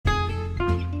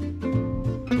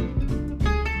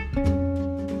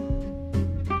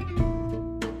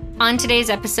On today's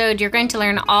episode, you're going to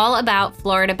learn all about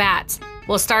Florida bats.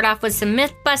 We'll start off with some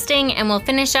myth busting, and we'll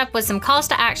finish up with some calls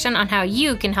to action on how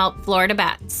you can help Florida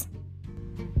bats.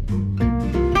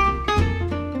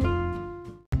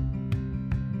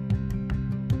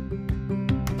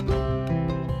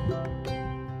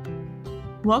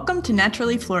 Welcome to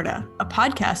Naturally Florida, a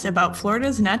podcast about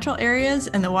Florida's natural areas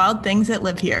and the wild things that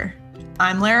live here.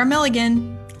 I'm Lara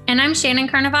Milligan. And I'm Shannon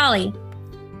Carnevale.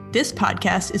 This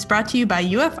podcast is brought to you by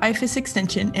UF IFAS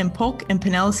Extension in Polk and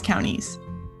Pinellas counties.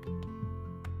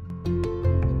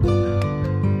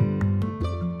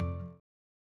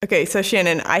 Okay, so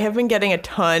Shannon, I have been getting a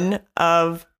ton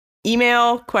of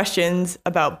email questions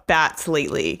about bats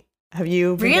lately. Have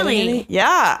you been getting any?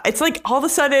 Yeah, it's like all of a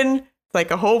sudden,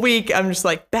 like a whole week, I'm just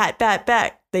like, bat, bat,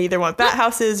 bat. They either want bat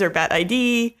houses or bat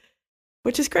ID,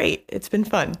 which is great. It's been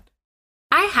fun.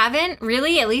 I haven't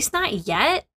really, at least not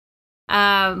yet.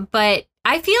 But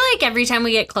I feel like every time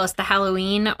we get close to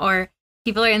Halloween or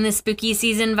people are in the spooky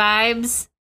season vibes,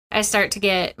 I start to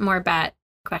get more bat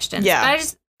questions. Yeah.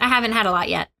 But I haven't had a lot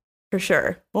yet. For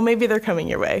sure. Well, maybe they're coming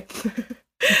your way.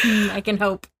 I can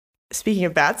hope. Speaking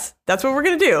of bats, that's what we're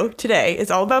going to do today.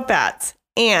 It's all about bats.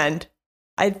 And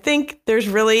I think there's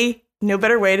really no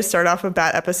better way to start off a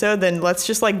bat episode than let's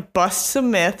just like bust some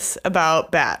myths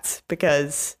about bats,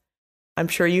 because I'm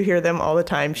sure you hear them all the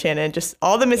time, Shannon. Just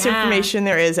all the misinformation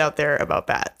there is out there about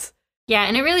bats. Yeah,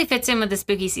 and it really fits in with the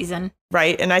spooky season.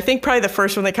 Right. And I think probably the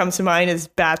first one that comes to mind is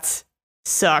bats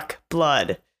suck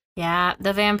blood. Yeah,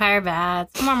 the vampire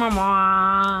bats. Mwah,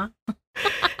 mwah,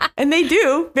 mwah. And they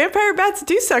do. Vampire bats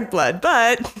do suck blood,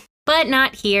 but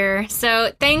not here.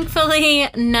 So thankfully,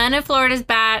 none of Florida's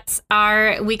bats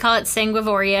are, we call it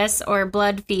sanguivorious or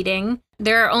blood feeding.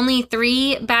 There are only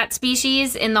 3 bat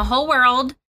species in the whole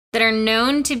world that are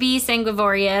known to be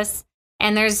sanguivorious,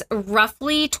 and there's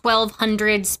roughly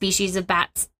 1,200 species of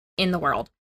bats in the world.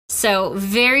 So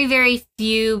very, very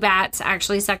few bats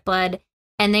actually suck blood,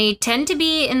 and they tend to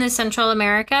be in the Central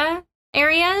America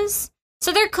areas.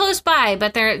 So they're close by,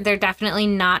 but they're definitely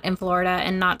not in Florida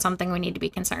and not something we need to be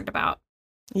concerned about.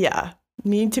 Yeah,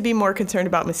 need to be more concerned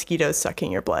about mosquitoes sucking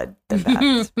your blood than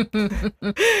bats.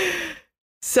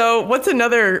 So what's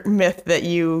another myth that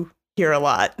you hear a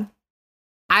lot?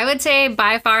 I would say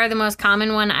by far the most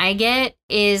common one I get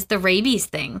is the rabies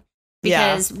thing.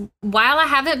 Because while I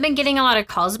haven't been getting a lot of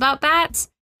calls about bats,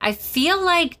 I feel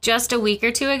like just a week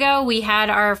or two ago, we had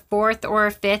our 4th or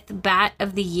 5th bat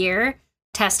of the year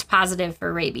test positive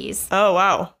for rabies. Oh,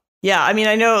 wow. Yeah, I mean,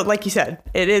 I know, like you said,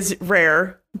 it is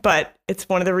rare, but it's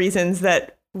one of the reasons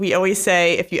that we always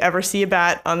say if you ever see a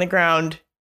bat on the ground,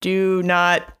 do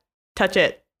not touch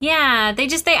it. Yeah, they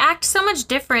act so much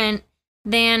different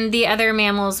than the other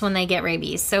mammals when they get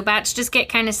rabies. So bats just get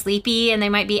kind of sleepy and they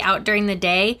might be out during the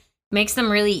day. Makes them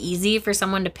really easy for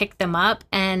someone to pick them up.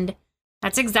 And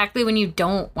that's exactly when you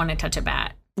don't want to touch a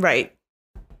bat. Right.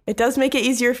 It does make it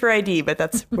easier for ID, but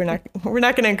that's we're not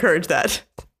going to encourage that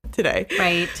today.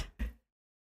 Right.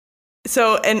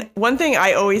 So, and one thing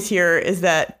I always hear is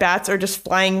that bats are just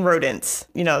flying rodents.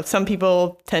 You know, some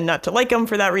people tend not to like them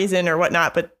for that reason or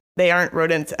whatnot, but they aren't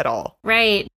rodents at all.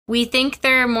 Right. We think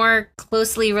they're more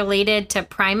closely related to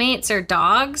primates or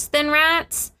dogs than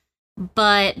rats,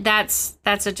 but that's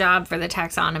a job for the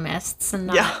taxonomists and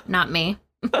not me.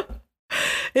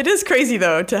 It is crazy,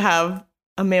 though, to have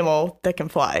a mammal that can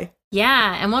fly.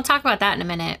 Yeah, and we'll talk about that in a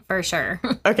minute for sure.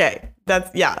 Okay,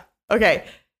 okay.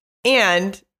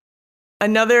 And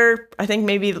another, I think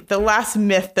maybe the last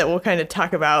myth that we'll kind of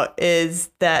talk about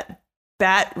is that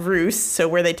bat roosts, so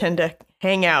where they tend to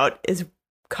hang out,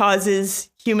 causes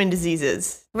human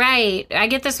diseases. Right. I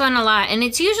get this one a lot. And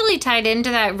it's usually tied into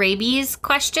that rabies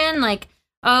question. Like,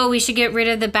 oh, we should get rid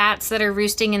of the bats that are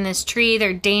roosting in this tree.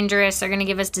 They're dangerous. They're going to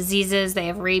give us diseases. They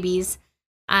have rabies.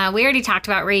 We already talked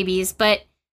about rabies. But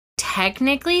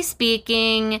technically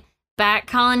speaking, bat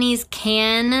colonies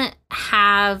can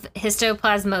have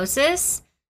histoplasmosis,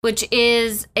 which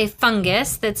is a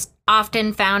fungus that's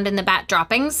often found in the bat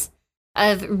droppings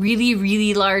of really,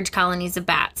 really large colonies of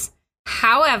bats.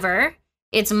 However,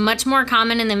 it's much more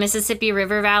common in the Mississippi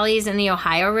River valleys and the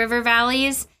Ohio River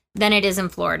valleys than it is in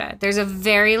Florida. There's a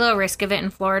very low risk of it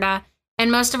in Florida,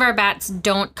 and most of our bats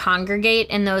don't congregate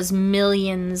in those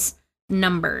millions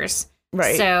numbers.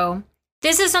 Right. So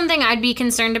this is something I'd be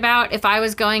concerned about if I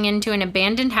was going into an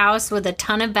abandoned house with a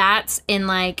ton of bats in,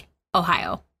 like,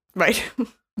 Ohio. Right.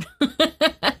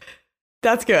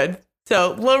 That's good.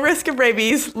 So low risk of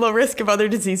rabies, low risk of other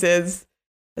diseases,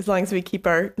 as long as we keep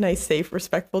our nice, safe,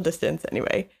 respectful distance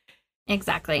anyway.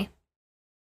 Exactly.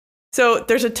 So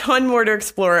there's a ton more to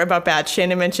explore about bats.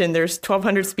 Shannon mentioned there's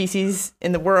 1,200 species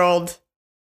in the world.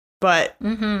 but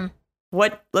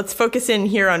let's focus in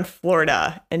here on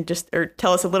Florida and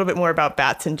tell us a little bit more about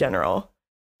bats in general.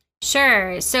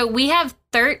 Sure. So we have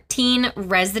 13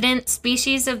 resident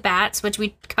species of bats, which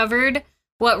we covered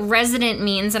what resident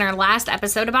means in our last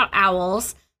episode about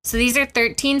owls. So these are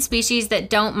 13 species that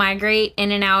don't migrate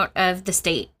in and out of the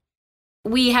state.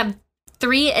 We have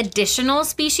 3 additional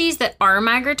species that are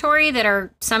migratory that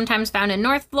are sometimes found in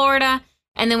North Florida.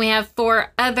 And then we have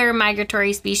 4 other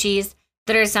migratory species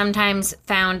that are sometimes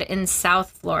found in South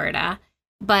Florida.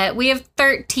 But we have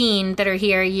 13 that are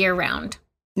here year round.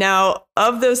 Now,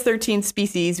 of those 13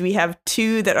 species, we have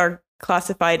 2 that are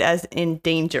classified as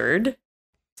endangered.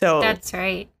 So that's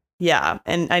right. Yeah.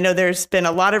 And I know there's been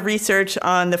a lot of research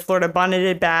on the Florida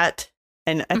bonneted bat.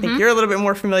 And I think you're a little bit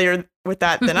more familiar with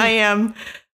that than I am.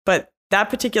 But that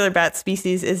particular bat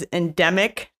species is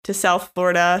endemic to South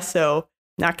Florida. So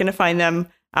not going to find them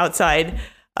outside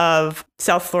of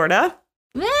South Florida.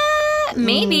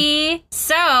 Maybe.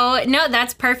 So, no,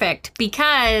 that's perfect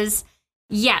because,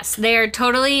 yes, they're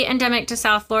totally endemic to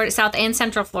South Florida, South and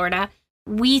Central Florida.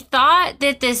 We thought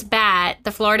that this bat,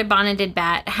 the Florida bonneted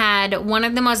bat, had one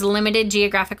of the most limited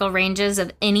geographical ranges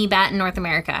of any bat in North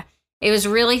America. It was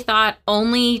really thought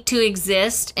only to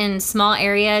exist in small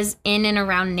areas in and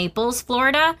around Naples,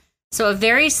 Florida. So a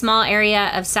very small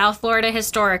area of South Florida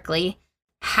historically.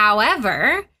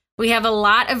 However, we have a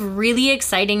lot of really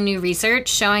exciting new research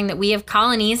showing that we have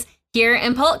colonies here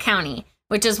in Polk County,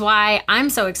 which is why I'm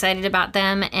so excited about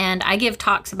them. And I give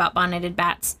talks about bonneted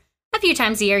bats a few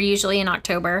times a year, usually in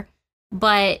October.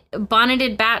 But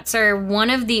bonneted bats are one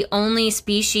of the only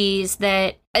species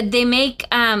that they make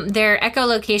their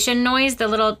echolocation noise, the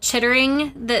little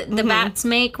chittering that the bats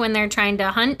make when they're trying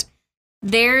to hunt.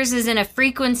 Theirs is in a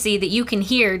frequency that you can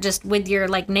hear just with your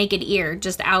like naked ear,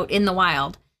 just out in the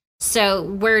wild.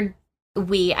 So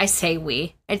I say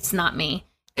we, it's not me.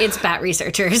 It's bat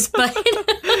researchers, but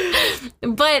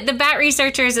the bat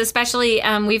researchers, especially,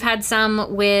 we've had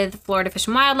some with Florida Fish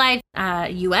and Wildlife,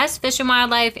 U.S. Fish and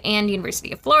Wildlife, and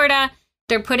University of Florida.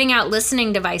 They're putting out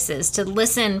listening devices to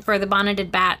listen for the bonneted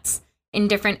bats in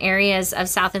different areas of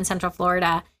South and Central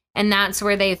Florida, and that's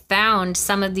where they found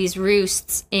some of these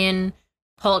roosts in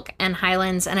Polk and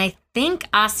Highlands, and I think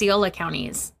Osceola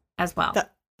counties as well.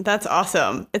 That's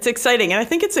awesome. It's exciting, and I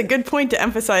think it's a good point to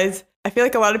emphasize. I feel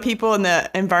like a lot of people in the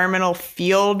environmental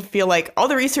field feel like all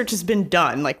the research has been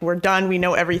done. Like we're done. We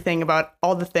know everything about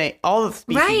all the species.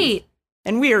 Right.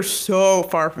 And we are so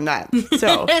far from that.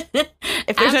 So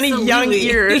if there's any young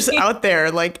ears out there,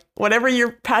 like whatever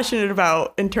you're passionate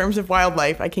about in terms of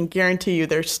wildlife, I can guarantee you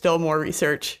there's still more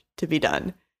research to be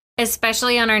done.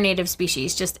 Especially on our native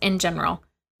species, just in general.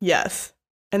 Yes.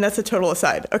 And that's a total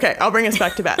aside. Okay, I'll bring us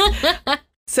back to bats.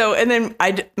 So, and then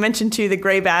I mentioned too, the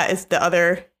gray bat is the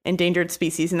other endangered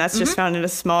species, and that's just found in a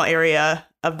small area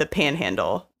of the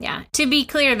Panhandle. Yeah. To be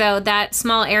clear, though, that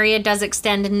small area does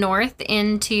extend north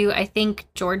into, I think,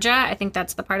 Georgia. I think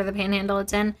that's the part of the Panhandle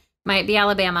it's in. Might be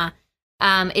Alabama.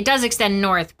 It does extend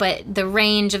north, but the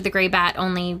range of the gray bat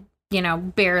only,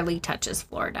 barely touches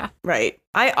Florida. Right.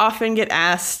 I often get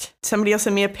asked, somebody will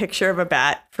send me a picture of a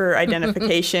bat for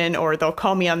identification, or they'll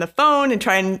call me on the phone and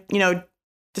try and,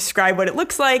 describe what it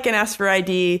looks like and ask for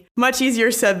ID. Much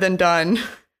easier said than done.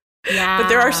 Yeah. But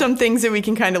there are some things that we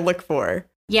can kind of look for.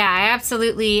 Yeah, I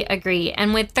absolutely agree.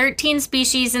 And with 13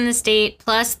 species in the state,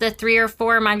 plus the 3 or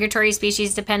 4 migratory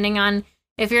species, depending on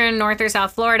if you're in North or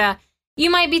South Florida, you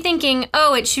might be thinking,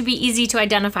 oh, it should be easy to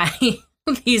identify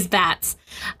these bats.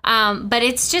 But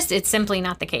it's simply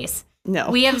not the case.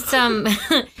 No. We have some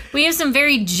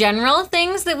very general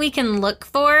things that we can look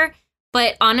for.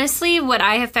 But honestly, what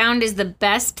I have found is the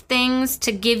best things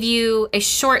to give you a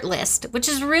short list, which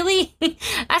is really,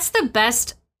 that's the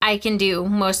best I can do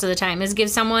most of the time, is give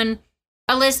someone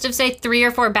a list of, say, 3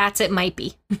 or 4 bats it might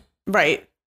be. Right.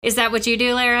 Is that what you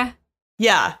do, Lara?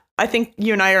 Yeah. I think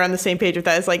you and I are on the same page with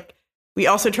that. It's like, we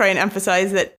also try and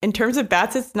emphasize that in terms of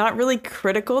bats, it's not really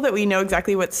critical that we know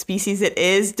exactly what species it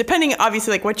is, depending,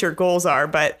 obviously, like what your goals are.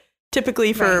 But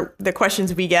typically for the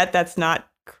questions we get, that's not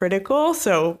critical,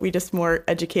 so we just more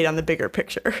educate on the bigger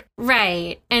picture.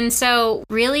 Right. And so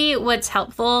really what's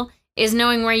helpful is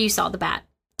knowing where you saw the bat.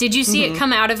 Did you see it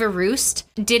come out of a roost?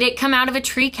 Did it come out of a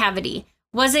tree cavity?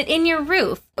 Was it in your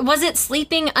roof? Was it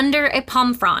sleeping under a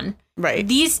palm frond? Right.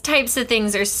 These types of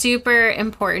things are super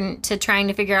important to trying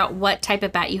to figure out what type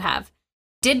of bat you have.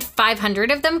 Did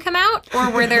 500 of them come out, or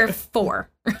were there 4?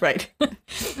 Right.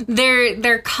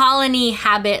 Their colony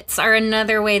habits are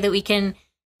another way that we can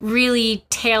really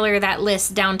tailor that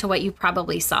list down to what you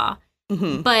probably saw.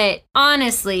 But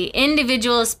honestly,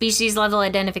 individual species level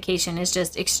identification is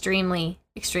just extremely,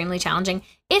 extremely challenging,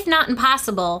 if not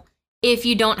impossible, if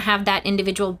you don't have that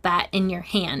individual bat in your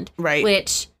hand. Right.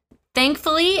 Which,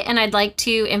 thankfully, and I'd like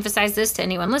to emphasize this to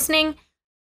anyone listening,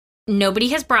 nobody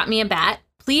has brought me a bat.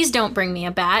 Please don't bring me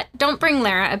a bat. Don't bring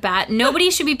Lara a bat. Nobody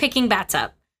should be picking bats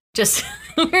up. Just,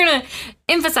 we're going to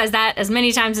emphasize that as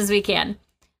many times as we can.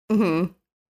 Mm-hmm.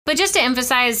 But just to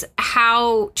emphasize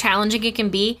how challenging it can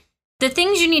be, the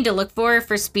things you need to look for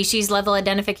species level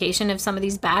identification of some of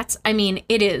these bats, I mean,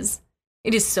 it is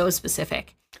so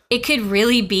specific. It could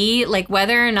really be like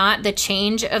whether or not the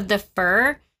change of the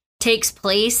fur takes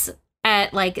place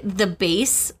at like the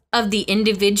base of the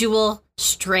individual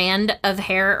strand of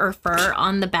hair or fur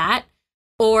on the bat,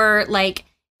 or like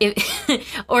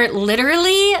or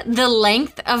literally the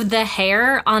length of the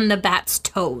hair on the bat's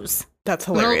toes. That's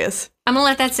hilarious. I'm gonna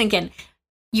let that sink in.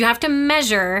 You have to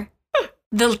measure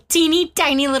the teeny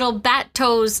tiny little bat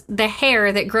toes, the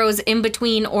hair that grows in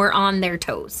between or on their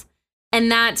toes.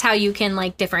 And that's how you can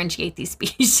like differentiate these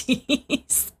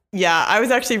species. Yeah, I was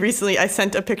actually recently, I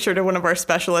sent a picture to one of our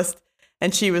specialists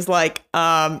and she was like,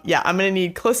 yeah, I'm going to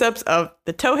need close-ups of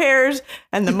the toe hairs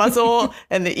and the muzzle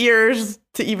and the ears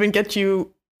to even get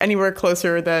you anywhere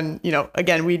closer than, you know,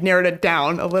 again, we narrowed it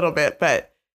down a little bit,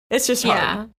 but it's just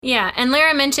hard. Yeah. And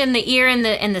Lara mentioned the ear and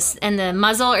the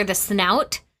muzzle or the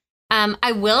snout.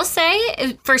 I will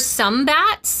say for some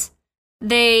bats,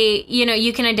 they, you know,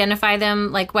 you can identify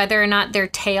them like whether or not their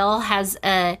tail has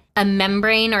a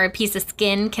membrane or a piece of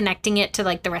skin connecting it to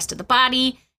like the rest of the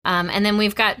body. And then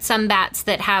we've got some bats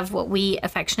that have what we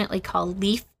affectionately call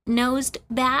leaf-nosed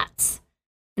bats.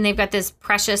 And they've got this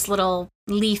precious little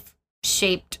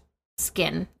leaf-shaped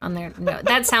skin on their nose.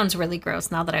 That sounds really gross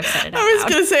now that I've said it out I was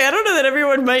loud. going to say, I don't know that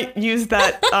everyone might use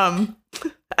that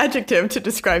adjective to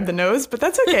describe the nose, but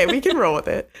that's okay. We can roll with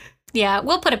it. Yeah,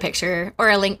 we'll put a picture or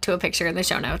a link to a picture in the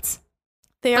show notes.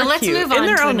 They are but let's cute move on in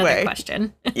their to own another way.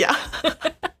 question. Yeah.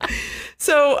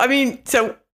 So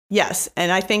yes.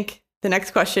 And I think the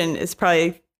next question is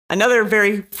probably another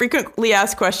very frequently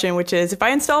asked question, which is, if I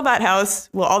install a bat house,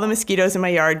 will all the mosquitoes in my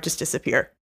yard just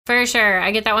disappear? For sure.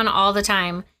 I get that one all the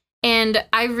time. And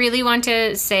I really want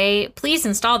to say, please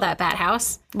install that bat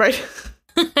house. Right.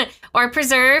 Or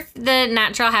preserve the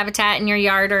natural habitat in your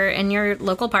yard or in your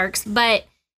local parks. But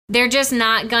they're just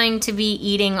not going to be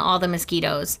eating all the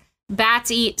mosquitoes.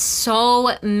 Bats eat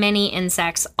so many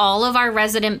insects. All of our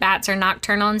resident bats are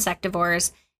nocturnal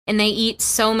insectivores, and they eat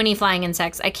so many flying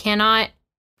insects. I cannot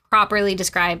properly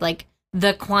describe like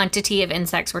the quantity of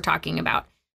insects we're talking about.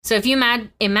 So if you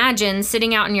imagine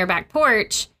sitting out on your back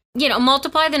porch, you know,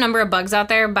 multiply the number of bugs out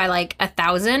there by like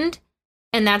 1,000,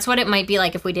 and that's what it might be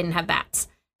like if we didn't have bats.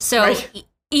 So right.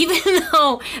 Even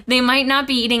though they might not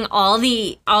be eating all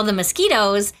the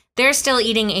mosquitoes, they're still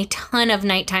eating a ton of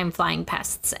nighttime flying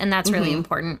pests, and that's really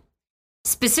important.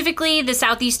 Specifically, the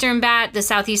southeastern bat, the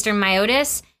southeastern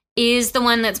myotis, is the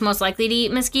one that's most likely to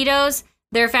eat mosquitoes.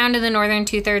 They're found in the northern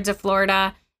 2/3 of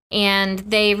Florida, and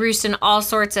they roost in all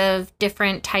sorts of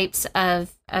different types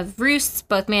of roosts,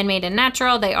 both man-made and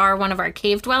natural. They are one of our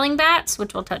cave-dwelling bats,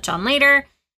 which we'll touch on later.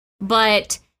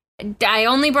 But I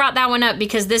only brought that one up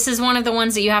because this is one of the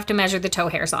ones that you have to measure the toe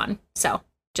hairs on. So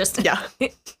just yeah.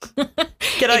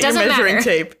 Get out your measuring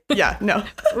tape. Yeah, no.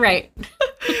 Right.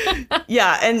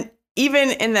 Yeah, and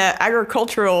even in the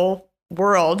agricultural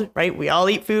world, right? We all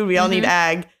eat food, we all need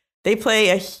ag. They play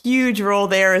a huge role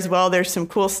there as well. There's some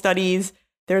cool studies.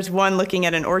 There's one looking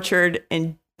at an orchard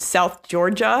in South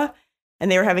Georgia,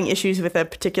 and they were having issues with a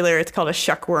particular, it's called a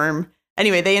shuckworm.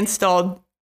 Anyway, they installed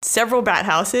several bat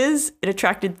houses. It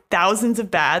attracted thousands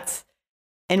of bats.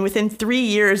 And within 3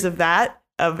 years of that,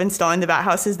 of installing the bat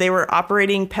houses, they were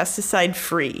operating pesticide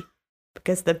free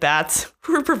because the bats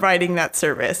were providing that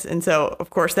service. And so, of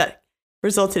course, that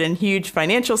resulted in huge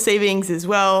financial savings as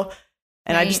well.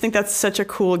 And right. I just think that's such a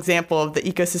cool example of the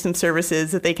ecosystem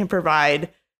services that they can provide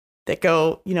that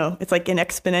go, you know, it's like an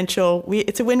exponential,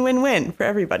 it's a win-win-win for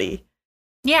everybody.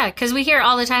 Yeah, because we hear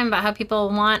all the time about how people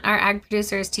want our ag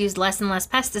producers to use less and less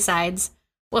pesticides.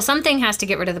 Well, something has to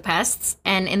get rid of the pests.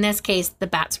 And in this case, the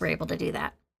bats were able to do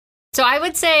that. So I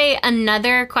would say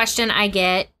another question I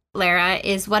get, Lara,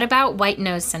 is what about white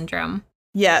nose syndrome?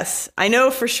 Yes, I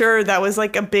know for sure that was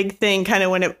like a big thing kind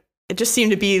of when it just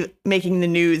seemed to be making the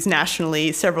news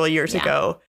nationally several years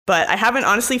ago. But I haven't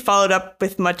honestly followed up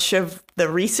with much of the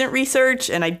recent research,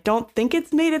 and I don't think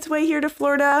it's made its way here to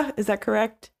Florida. Is that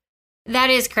correct? That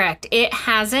is correct. It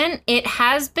hasn't. It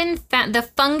has been found. The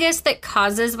fungus that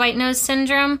causes white nose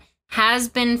syndrome has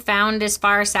been found as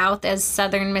far south as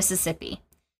southern Mississippi.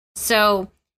 So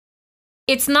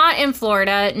it's not in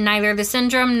Florida. Neither the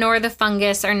syndrome nor the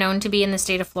fungus are known to be in the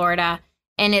state of Florida.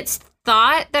 And it's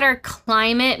thought that our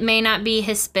climate may not be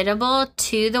hospitable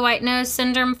to the white nose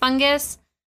syndrome fungus,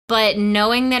 but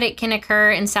knowing that it can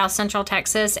occur in south central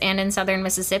Texas and in southern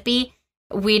Mississippi,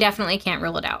 we definitely can't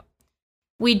rule it out.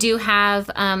 We do have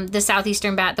the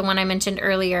southeastern bat, the one I mentioned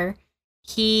earlier.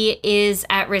 He is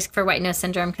at risk for white nose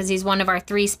syndrome because he's one of our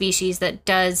 3 species that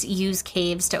does use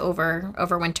caves to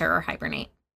overwinter or hibernate.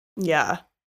 Yeah.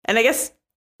 And I guess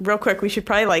real quick, we should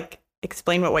probably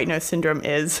explain what white nose syndrome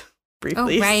is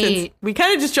briefly. Oh, right. Since we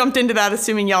kind of just jumped into that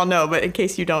assuming y'all know, but in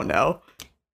case you don't know.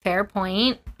 Fair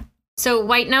point. So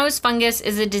white nose fungus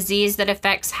is a disease that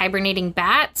affects hibernating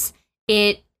bats.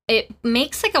 It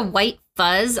makes like a white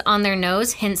fuzz on their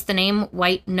nose, hence the name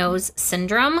white nose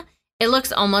syndrome. It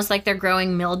looks almost like they're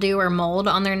growing mildew or mold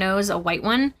on their nose, a white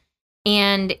one.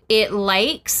 And it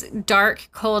likes dark,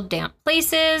 cold, damp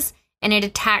places, and it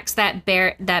attacks that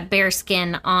bare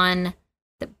skin on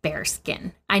the bare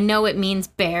skin. I know it means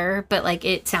bear, but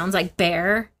it sounds like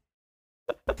bear.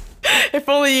 If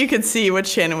only you could see what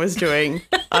Shannon was doing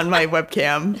on my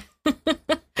webcam,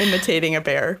 imitating a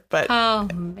bear. But oh,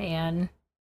 man.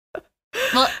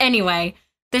 Well, anyway,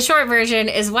 the short version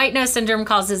is white nose syndrome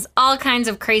causes all kinds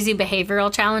of crazy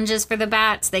behavioral challenges for the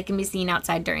bats. They can be seen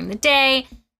outside during the day.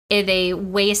 They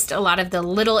waste a lot of the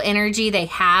little energy they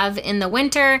have in the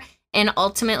winter. And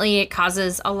ultimately, it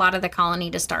causes a lot of the colony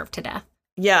to starve to death.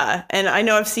 Yeah. And I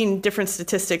know I've seen different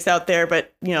statistics out there,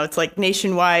 but, it's like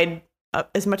nationwide,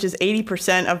 as much as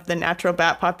 80% of the natural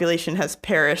bat population has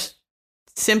perished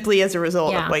simply as a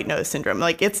result of white nose syndrome.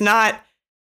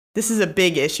 This is a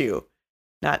big issue.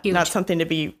 Not something to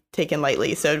be taken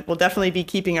lightly. So we'll definitely be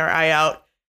keeping our eye out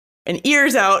and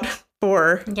ears out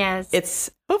for it's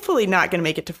hopefully not going to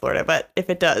make it to Florida. But if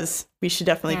it does, we should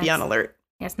definitely be on alert.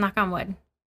 Yes, knock on wood.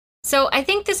 So I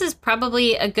think this is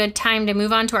probably a good time to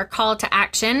move on to our call to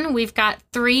action. We've got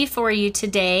 3 for you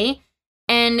today.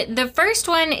 And the first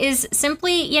one is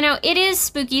simply, it is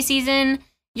spooky season.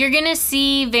 You're going to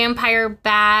see vampire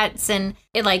bats and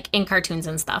in cartoons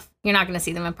and stuff. You're not going to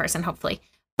see them in person, hopefully.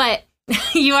 But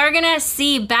you are going to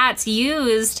see bats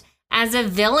used as a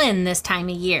villain this time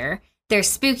of year. They're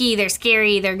spooky, they're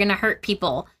scary, they're going to hurt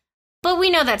people. But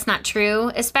we know that's not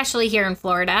true, especially here in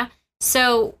Florida.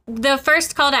 So the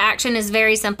first call to action is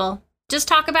very simple. Just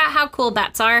talk about how cool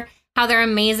bats are, how they're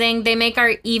amazing. They make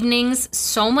our evenings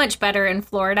so much better in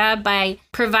Florida by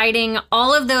providing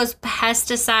all of those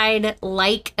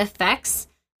pesticide-like effects,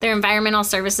 their environmental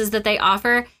services that they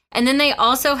offer. And then they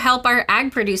also help our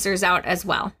ag producers out as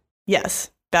well. Yes,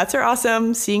 bats are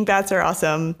awesome. Seeing bats are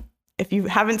awesome. If you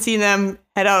haven't seen them,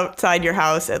 head outside your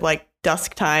house at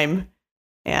dusk time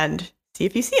and see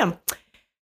if you see them.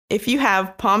 If you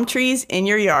have palm trees in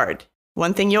your yard,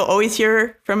 one thing you'll always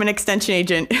hear from an extension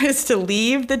agent is to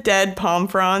leave the dead palm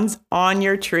fronds on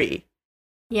your tree.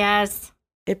 Yes.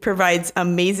 It provides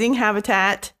amazing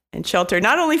habitat and shelter,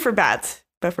 not only for bats,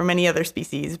 but for many other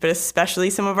species, but especially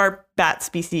some of our bat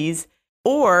species.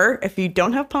 Or if you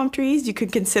don't have palm trees, you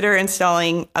could consider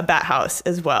installing a bat house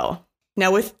as well.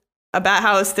 Now, with a bat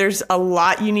house, there's a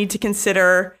lot you need to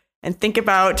consider and think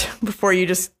about before you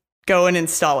just go and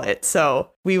install it.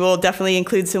 So we will definitely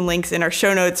include some links in our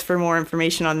show notes for more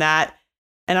information on that.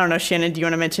 And I don't know, Shannon, do you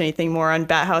want to mention anything more on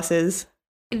bat houses?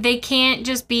 They can't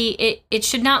just be, it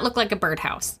should not look like a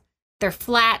birdhouse. They're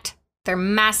flat, they're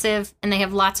massive, and they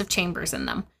have lots of chambers in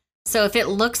them. So if it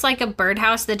looks like a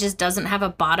birdhouse that just doesn't have a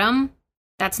bottom,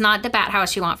 that's not the bat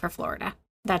house you want for Florida.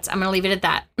 I'm going to leave it at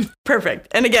that. Perfect.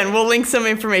 And again, we'll link some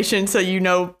information so you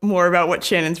know more about what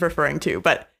Shannon's referring to,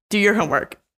 but do your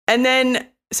homework. And then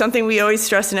something we always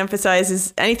stress and emphasize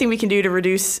is anything we can do to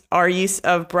reduce our use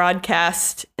of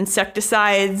broadcast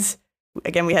insecticides.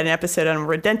 Again, we had an episode on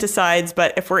rodenticides,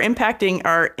 but if we're impacting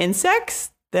our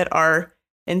insects that are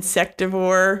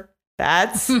insectivore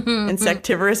bats,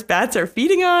 insectivorous bats are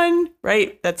feeding on,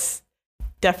 right? That's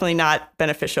definitely not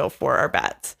beneficial for our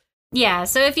bats. Yeah,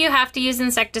 so if you have to use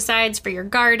insecticides for your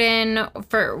garden,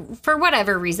 for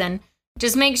whatever reason,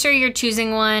 just make sure you're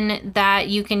choosing one that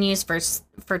you can use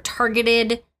for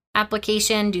targeted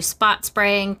application, do spot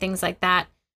spraying, things like that.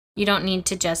 You don't need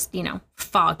to just,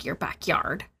 fog your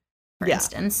backyard, for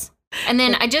instance. And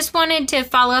then I just wanted to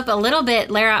follow up a little bit,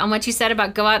 Lara, on what you said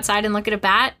about go outside and look at a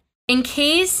bat. In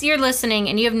case you're listening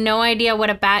and you have no idea what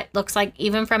a bat looks like,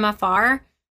 even from afar,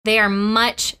 they are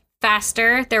much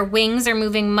faster. Their wings are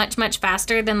moving much, much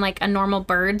faster than a normal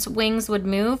bird's wings would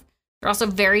move. They're also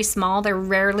very small. They're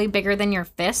rarely bigger than your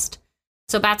fist.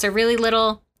 So bats are really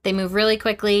little. They move really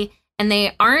quickly, and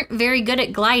they aren't very good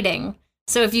at gliding.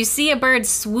 So if you see a bird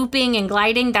swooping and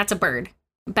gliding, that's a bird.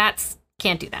 Bats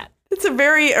can't do that. It's a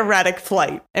very erratic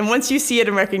flight. And once you see it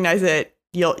and recognize it,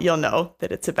 you'll know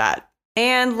that it's a bat.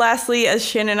 And lastly, as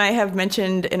Shannon and I have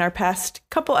mentioned in our past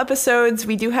couple episodes,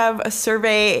 we do have a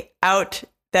survey out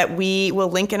that we will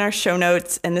link in our show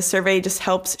notes. And the survey just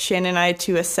helps Shannon and I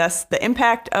to assess the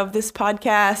impact of this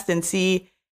podcast and see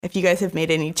if you guys have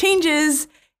made any changes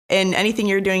in anything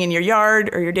you're doing in your yard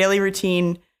or your daily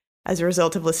routine as a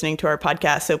result of listening to our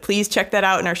podcast. So please check that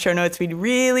out in our show notes. We'd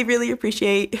really, really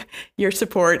appreciate your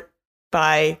support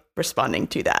by responding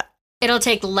to that. It'll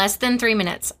take less than 3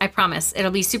 minutes, I promise.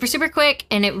 It'll be super, super quick,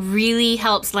 and it really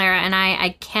helps Lara and I. I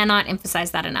cannot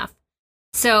emphasize that enough.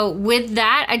 So with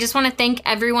that, I just want to thank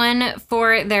everyone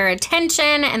for their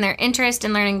attention and their interest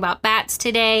in learning about bats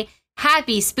today.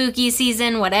 Happy spooky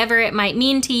season, whatever it might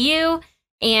mean to you,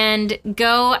 and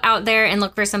go out there and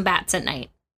look for some bats at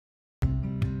night.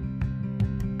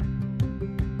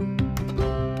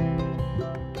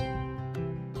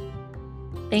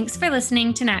 Thanks for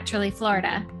listening to Naturally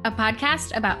Florida, a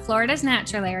podcast about Florida's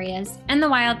natural areas and the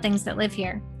wild things that live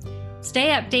here. Stay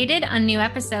updated on new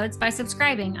episodes by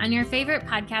subscribing on your favorite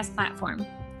podcast platform.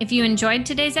 If you enjoyed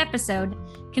today's episode,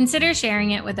 consider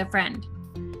sharing it with a friend.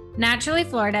 Naturally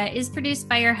Florida is produced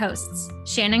by your hosts,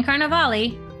 Shannon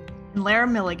Carnevale and Lara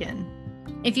Milligan.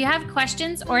 If you have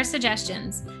questions or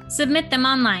suggestions, submit them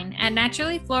online at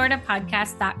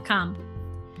naturallyfloridapodcast.com.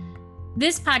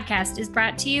 This podcast is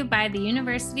brought to you by the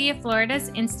University of Florida's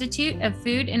Institute of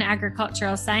Food and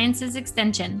Agricultural Sciences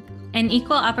Extension, an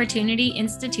equal opportunity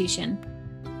institution.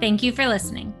 Thank you for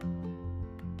listening.